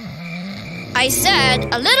 I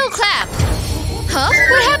said a little clap. Huh?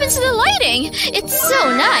 What happened to the lighting? It's so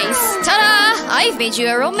nice. Ta-da! I've made you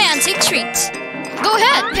a romantic treat. Go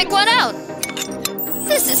ahead, pick one out.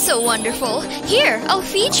 This is so wonderful. Here, I'll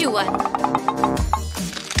feed you one.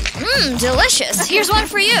 Mmm, delicious. Here's one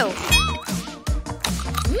for you.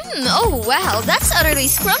 Mmm, oh wow, that's utterly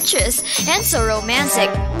scrumptious and so romantic.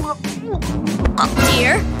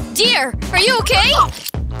 Dear? Dear, are you okay?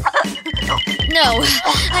 No,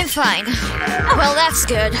 I'm fine. Well, that's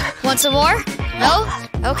good. Want some more? No?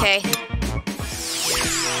 Okay.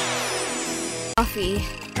 Coffee.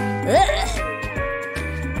 Ugh.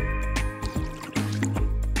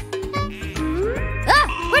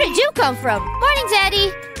 Ah! Where did you come from? Morning,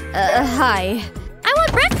 Daddy! Hi. I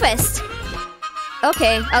want breakfast!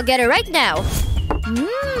 Okay, I'll get it right now.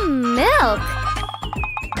 Mmm, milk!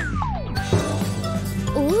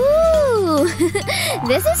 Ooh!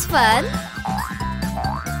 This is fun!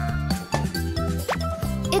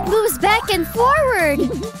 It moves back and forward!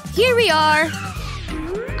 Here we are!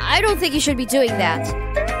 I don't think you should be doing that.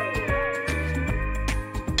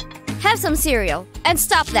 Have some cereal. And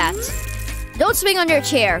stop that. Don't swing on your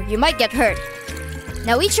chair. You might get hurt.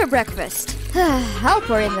 Now eat your breakfast. I'll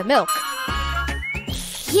pour in the milk.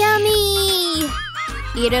 Yummy!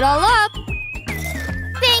 Eat it all up!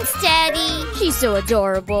 Thanks, Daddy! She's so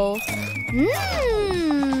adorable.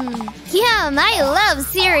 Mmm! Yum! I love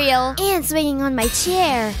cereal! And swinging on my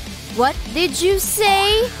chair. What did you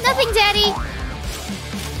say? Nothing, Daddy!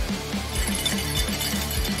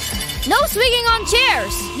 No swinging on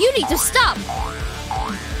chairs! You need to stop!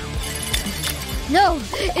 No,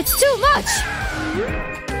 it's too much!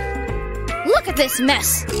 Look at this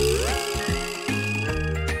mess!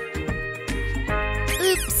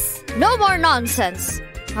 Oops. No more nonsense.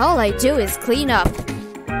 All I do is clean up.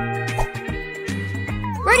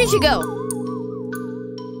 Where did you go?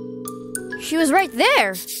 She was right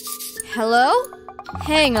there. Hello?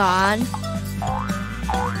 Hang on.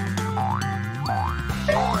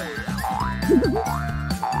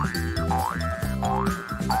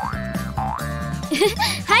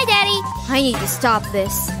 Hi, Daddy! I need to stop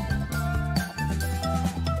this.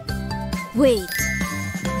 Wait.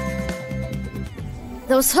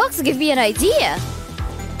 Those hooks give me an idea.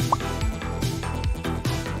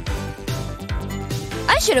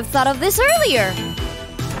 I should have thought of this earlier.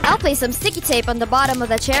 I'll place some sticky tape on the bottom of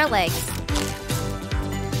the chair legs.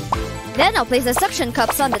 Then I'll place the suction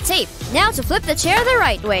cups on the tape. Now to flip the chair the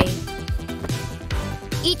right way.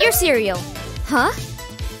 Eat your cereal. Huh?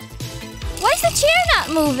 Why is the chair not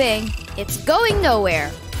moving? It's going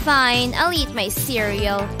nowhere. Fine, I'll eat my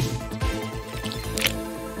cereal.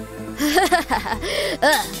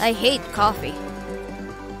 Ugh, I hate coffee.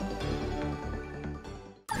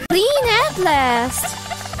 Clean at last.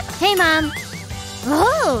 Hey, Mom.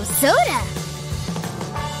 Oh, soda.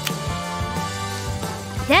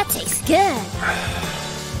 That tastes good.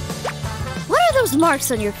 What are those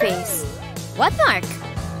marks on your face? What mark?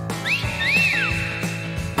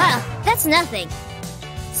 Oh, that's nothing.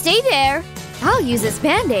 Stay there. I'll use this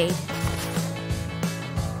Band-Aid.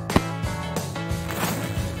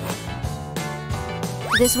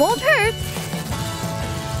 This won't hurt.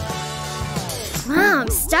 Mom,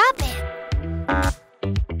 stop it.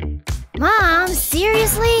 Mom,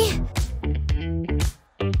 seriously?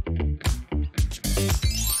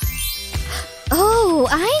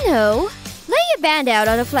 know. Lay a band out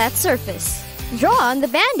on a flat surface. Draw on the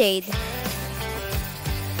band-aid.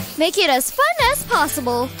 Make it as fun as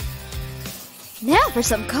possible. Now for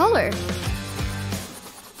some color.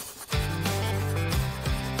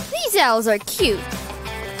 These owls are cute.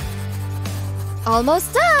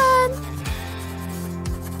 Almost done!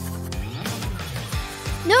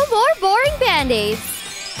 No more boring band-aids.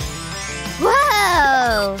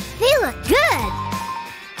 Whoa! They look good!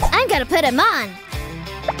 I'm gonna put them on.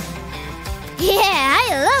 Yeah,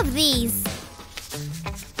 I love these.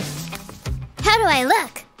 How do I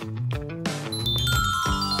look?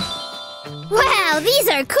 Wow, these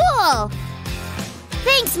are cool!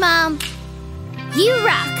 Thanks, Mom. You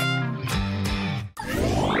rock.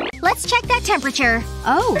 Let's check that temperature.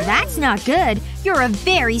 Oh, that's not good. You're a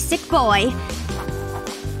very sick boy.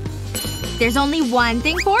 There's only one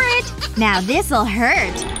thing for it. Now this'll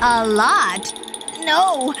hurt. A lot.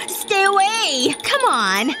 No! Stay away! Come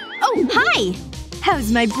on! Oh, hi!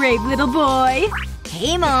 How's my brave little boy?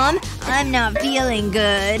 Hey, Mom. I'm not feeling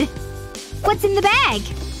good. What's in the bag?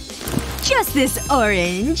 Just this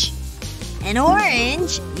orange. An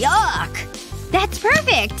orange? Yuck! That's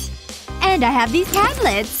perfect! And I have these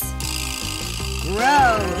tablets.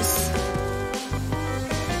 Gross.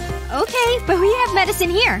 Okay, but we have medicine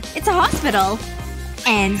here. It's a hospital.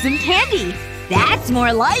 And some candy. That's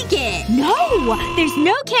more like it! No! There's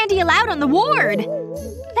no candy allowed on the ward!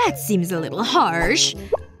 That seems a little harsh.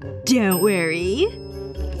 Don't worry.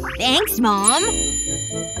 Thanks, Mom.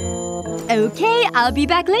 Okay, I'll be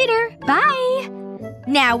back later. Bye!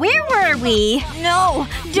 Now where were we? No!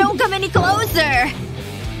 Don't come any closer!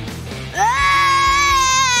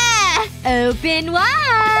 Ah! Open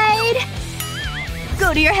wide!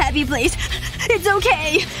 Go to your happy place. It's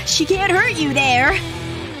okay. She can't hurt you there.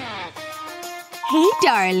 Hey,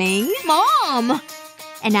 darling. Mom!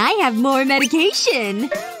 And I have more medication.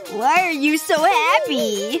 Why are you so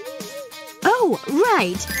happy? Oh,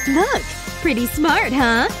 right. Look. Pretty smart,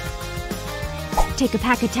 huh? Take a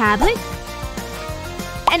pack of tablets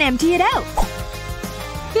and empty it out.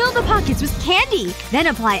 Fill the pockets with candy. Then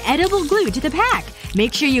apply edible glue to the pack.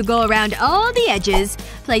 Make sure you go around all the edges.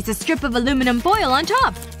 Place a strip of aluminum foil on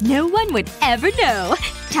top. No one would ever know.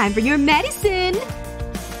 Time for your medicine.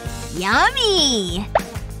 Yummy!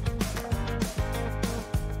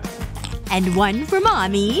 And one for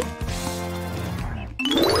Mommy.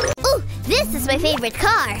 Ooh, this is my favorite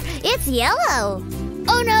car. It's yellow.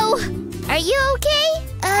 Oh no! Are you okay?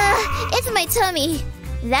 It's my tummy.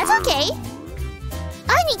 That's okay.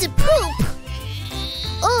 I need to poop.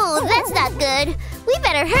 Oh, that's not good. We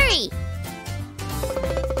better hurry.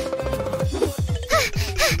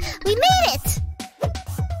 We made it!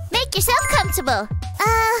 Make yourself comfortable.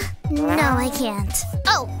 No, I can't.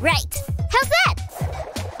 Oh, right. How's that?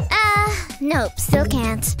 Nope, still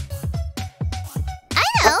can't. I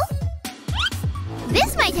know!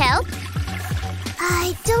 This might help.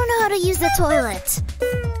 I don't know how to use the toilet.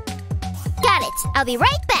 Got it. I'll be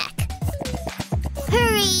right back.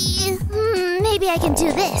 Hurry. Maybe I can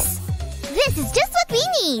do this. This is just what we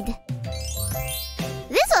need.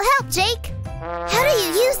 This'll help, Jake. How do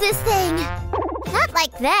you use this thing? Not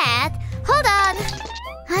like that. Hold on.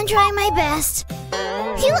 I'm trying my best.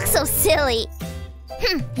 You look so silly.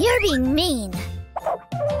 You're being mean.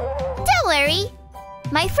 Don't worry.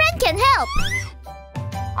 My friend can help.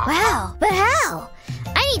 Wow, but how?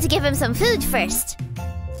 I need to give him some food first.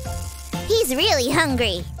 He's really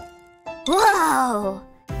hungry. Whoa!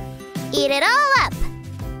 Eat it all up.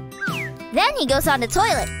 Then he goes on the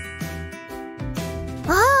toilet.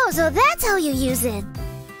 Oh, so that's how you use it.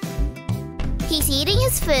 He's eating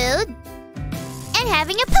his food and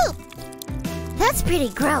having a poop. That's pretty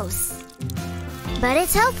gross. But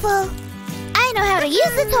it's helpful. I know how to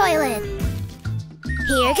use the toilet.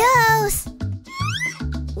 Here goes.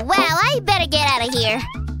 Well, I better get out of here.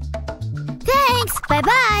 Thanks.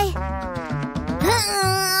 Bye-bye.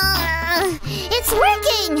 It's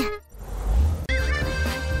working!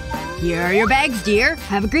 Here are your bags, dear.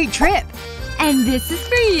 Have a great trip. And this is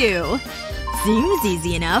for you. Seems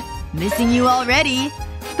easy enough. Missing you already.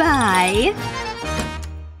 Bye.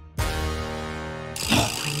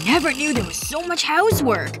 I never knew there was so much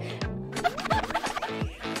housework.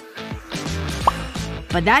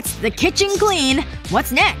 But that's the kitchen clean.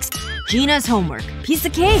 What's next? Gina's homework. Piece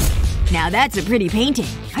of cake. Now that's a pretty painting.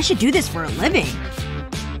 I should do this for a living.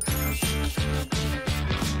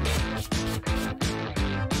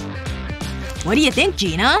 What do you think,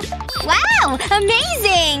 Gina? Wow!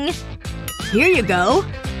 Amazing! Here you go.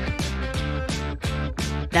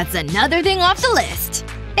 That's another thing off the list.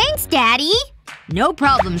 Thanks, Daddy. No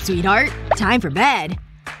problem, sweetheart. Time for bed.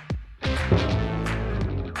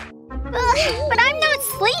 But I'm not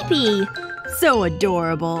sleepy. So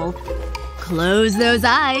adorable. Close those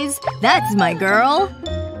eyes. That's my girl.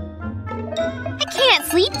 I can't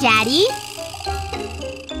sleep, Daddy.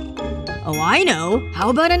 Oh, I know. How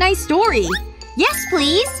about a nice story? Yes,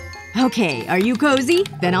 please. Okay, are you cozy?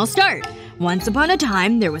 Then I'll start. Once upon a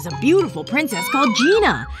time, there was a beautiful princess called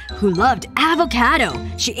Gina who loved avocado.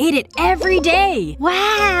 She ate it every day.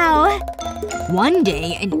 Wow. One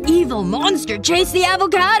day, an evil monster chased the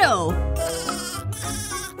avocado.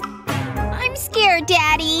 I'm scared,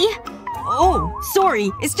 Daddy. Oh,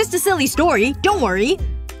 sorry. It's just a silly story. Don't worry.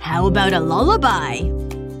 How about a lullaby?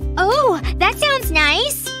 Oh, that sounds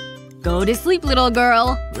nice. Go to sleep, little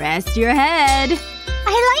girl. Rest your head.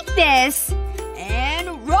 I like this. And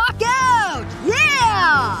rock out!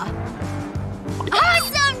 Yeah!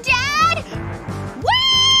 Awesome, Dad!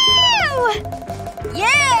 Woo!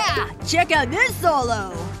 Yeah! Check out this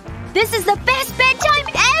solo. This is the best bedtime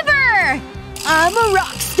ever! I'm a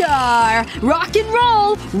rock star! Rock and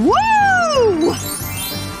roll! Woo!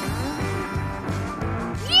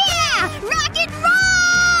 Yeah! Rock and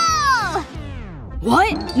roll!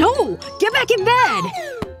 What? No! Get back in bed!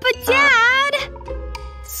 But Dad…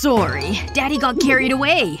 Sorry. Daddy got carried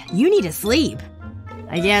away. You need to sleep.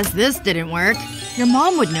 I guess this didn't work. Your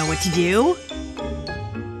mom would know what to do.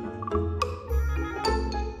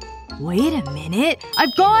 Wait a minute.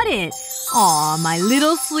 I've got it! Aw, my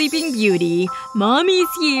little sleeping beauty. Mommy's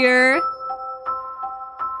here.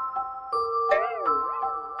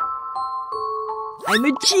 I'm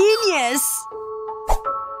a genius!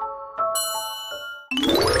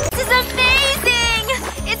 This is amazing!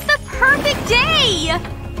 It's the perfect day!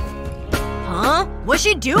 Huh? What's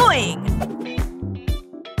she doing?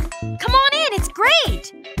 Come on in, it's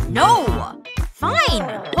great! No! Fine.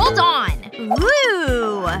 Hold on.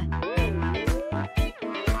 Woo!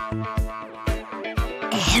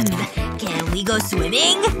 Can we go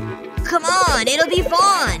swimming? Come on, it'll be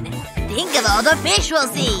fun! Think of all the fish we'll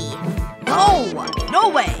see! No! No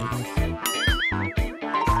way!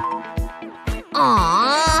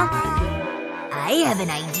 Aww. I have an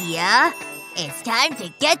idea. It's time to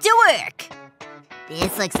get to work.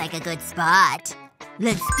 This looks like a good spot.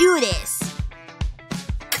 Let's do this.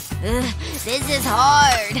 This is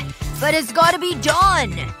hard. But it's gotta be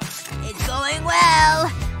done. It's going well.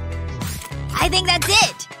 I think that's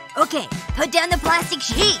it. Okay, put down the plastic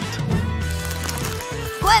sheet.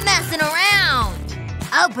 Quit messing around.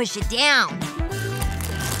 I'll push it down.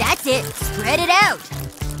 That's it. Spread it out.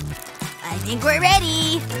 I think we're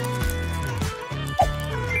ready.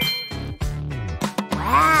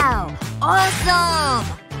 Wow. Awesome.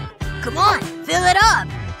 Come on, fill it up.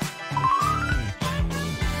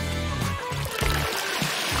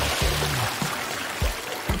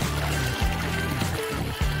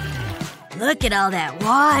 Look at all that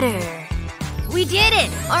water. We did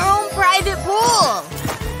it! Our own private pool!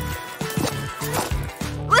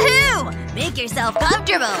 Woohoo! Make yourself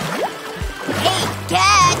comfortable. Hey,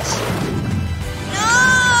 catch!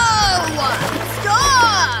 No!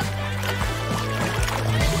 Stop!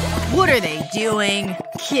 What are they doing?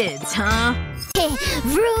 Kids, huh?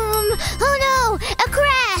 Vroom! Oh no! A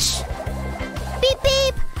crash! Beep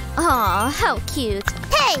beep! Aw, how cute.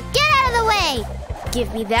 Hey! Get out of the way!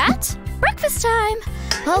 Give me that. Breakfast time.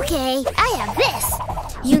 Okay, I have this.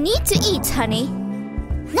 You need to eat, honey.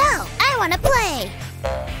 No, I wanna play.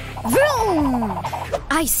 Vroom!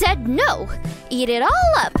 I said no. Eat it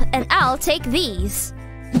all up, and I'll take these.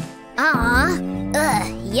 Aw.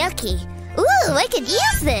 Ugh, yucky. Ooh, I could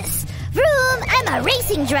use this. Vroom, I'm a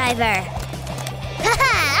racing driver.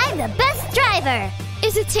 Haha, I'm the best driver.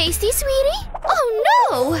 Is it tasty, sweetie? Oh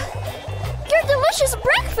no! Your delicious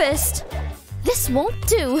breakfast! This won't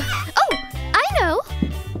do. Oh, I know.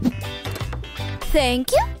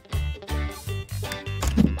 Thank you.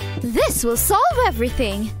 This will solve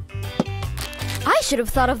everything. I should have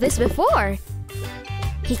thought of this before.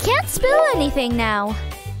 He can't spill anything now.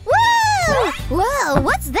 Woo! Whoa,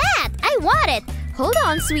 what's that? I want it. Hold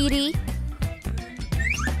on, sweetie.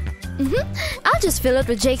 I'll just fill it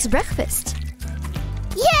with Jake's breakfast.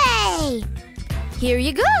 Yay! Here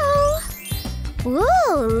you go.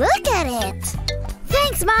 Ooh, look at it.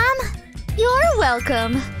 Thanks, Mom. You're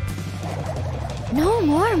welcome. No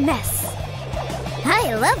more mess.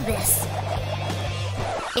 I love this.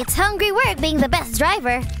 It's hungry work being the best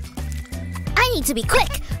driver. I need to be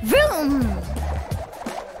quick. Vroom!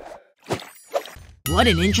 What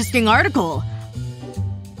an interesting article.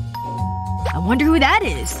 I wonder who that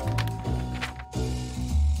is.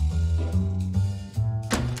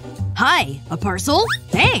 Hi. A parcel?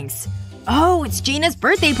 Thanks. Oh, it's Gina's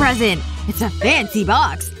birthday present. It's a fancy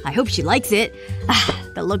box. I hope she likes it.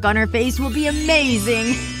 The look on her face will be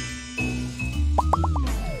amazing.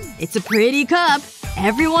 It's a pretty cup.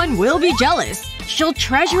 Everyone will be jealous. She'll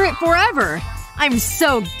treasure it forever. I'm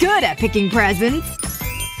so good at picking presents.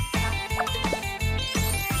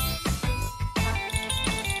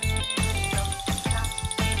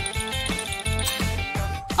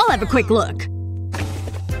 I'll have a quick look.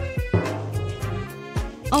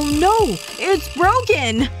 Oh no! It's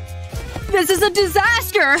broken! This is a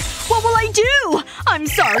disaster! What will I do? I'm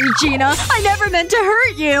sorry, Gina. I never meant to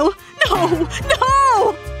hurt you. No!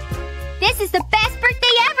 No! This is the best birthday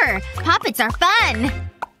ever! Puppets are fun!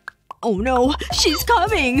 Oh no. She's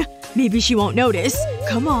coming! Maybe she won't notice.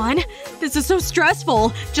 Come on. This is so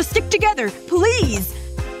stressful. Just stick together, please!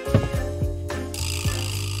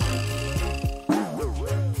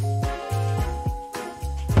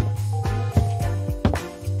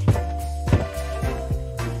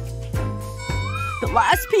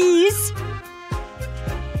 Last piece.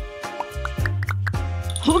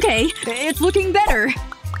 Okay. It's looking better.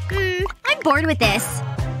 I'm bored with this.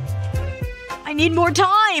 I need more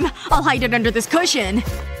time! I'll hide it under this cushion.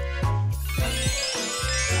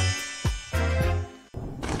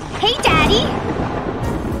 Hey, Daddy!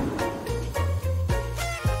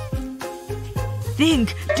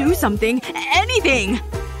 Think. Do something. Anything!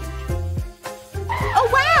 Oh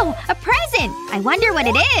wow! A present! I wonder what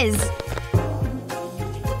it is.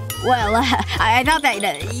 Well, I thought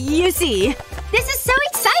that, you see. This is so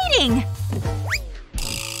exciting!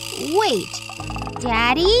 Wait.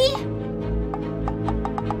 Daddy?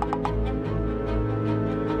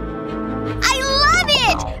 I love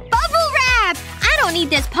it! Bubble wrap! I don't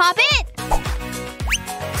need this puppet!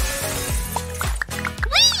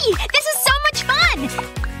 Whee! This is so much fun!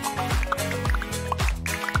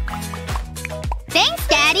 Thanks,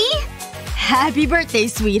 Daddy! Happy birthday,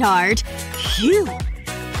 sweetheart. Phew.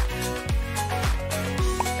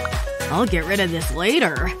 I'll get rid of this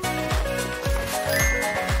later.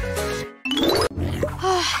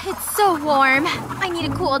 It's so warm. I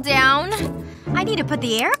need to cool down. I need to put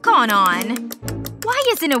the aircon on. Why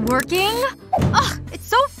isn't it working? Ugh, it's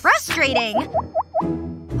so frustrating.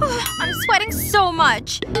 I'm sweating so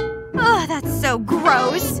much. Ugh, that's so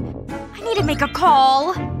gross. I need to make a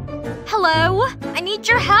call. Hello? I need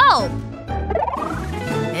your help.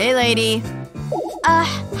 Hey, lady.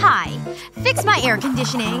 Hi. Fix my air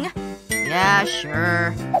conditioning. Yeah,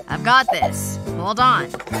 sure. I've got this. Hold on.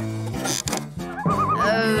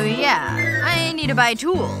 Oh, yeah. I need to buy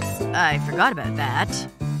tools. I forgot about that.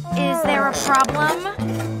 Is there a problem?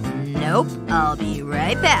 Nope. I'll be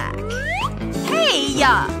right back. Hey!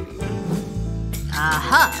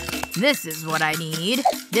 Aha. This is what I need.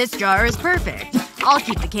 This jar is perfect. I'll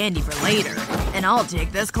keep the candy for later. And I'll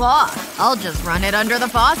take this cloth. I'll just run it under the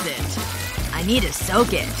faucet. I need to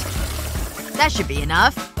soak it. That should be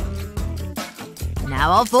enough.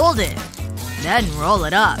 Now I'll fold it. Then roll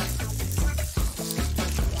it up.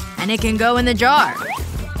 And it can go in the jar.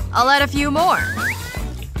 I'll add a few more.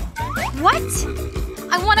 What?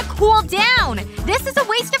 I want to cool down! This is a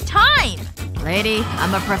waste of time! Lady,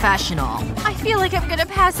 I'm a professional. I feel like I'm gonna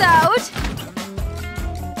pass out.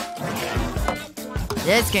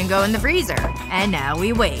 This can go in the freezer. And now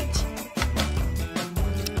we wait.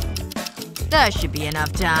 That should be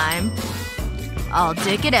enough time. I'll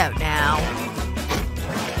take it out now.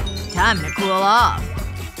 Time to cool off.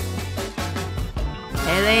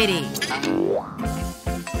 Hey, lady.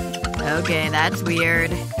 Okay, that's weird.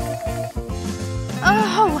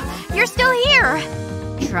 Oh, you're still here!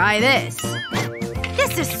 Try this.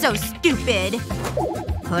 This is so stupid.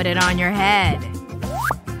 Put it on your head.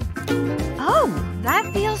 Oh,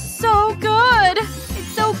 that feels so good!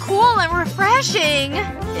 It's so cool and refreshing!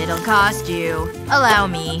 It'll cost you. Allow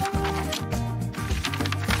me.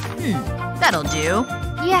 That'll do.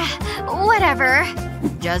 Yeah, whatever.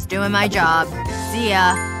 Just doing my job. See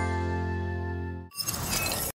ya.